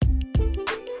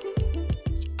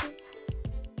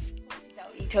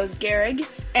Toes Gehrig,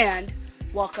 and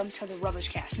welcome to the Rubbish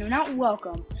Cast. No, not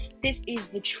welcome. This is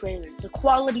the trailer. The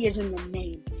quality is in the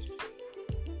name.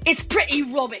 It's pretty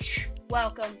rubbish.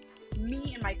 Welcome.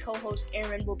 Me and my co-host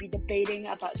Aaron will be debating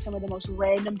about some of the most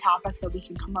random topics that we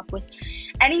can come up with.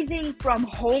 Anything from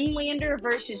Homelander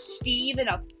versus Steve in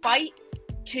a fight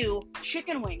to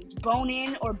chicken wings, bone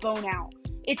in or bone out.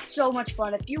 It's so much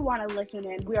fun. If you want to listen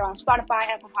in, we are on Spotify,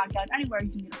 Apple Podcasts, anywhere you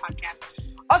can get a podcast.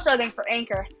 Also, thanks for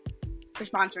Anchor for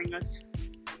sponsoring us.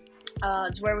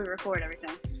 It's where we record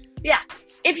everything. Yeah,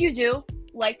 if you do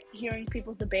like hearing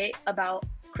people debate about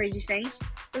crazy things,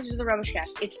 this is the Rubbish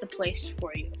Cast. It's the place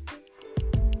for you.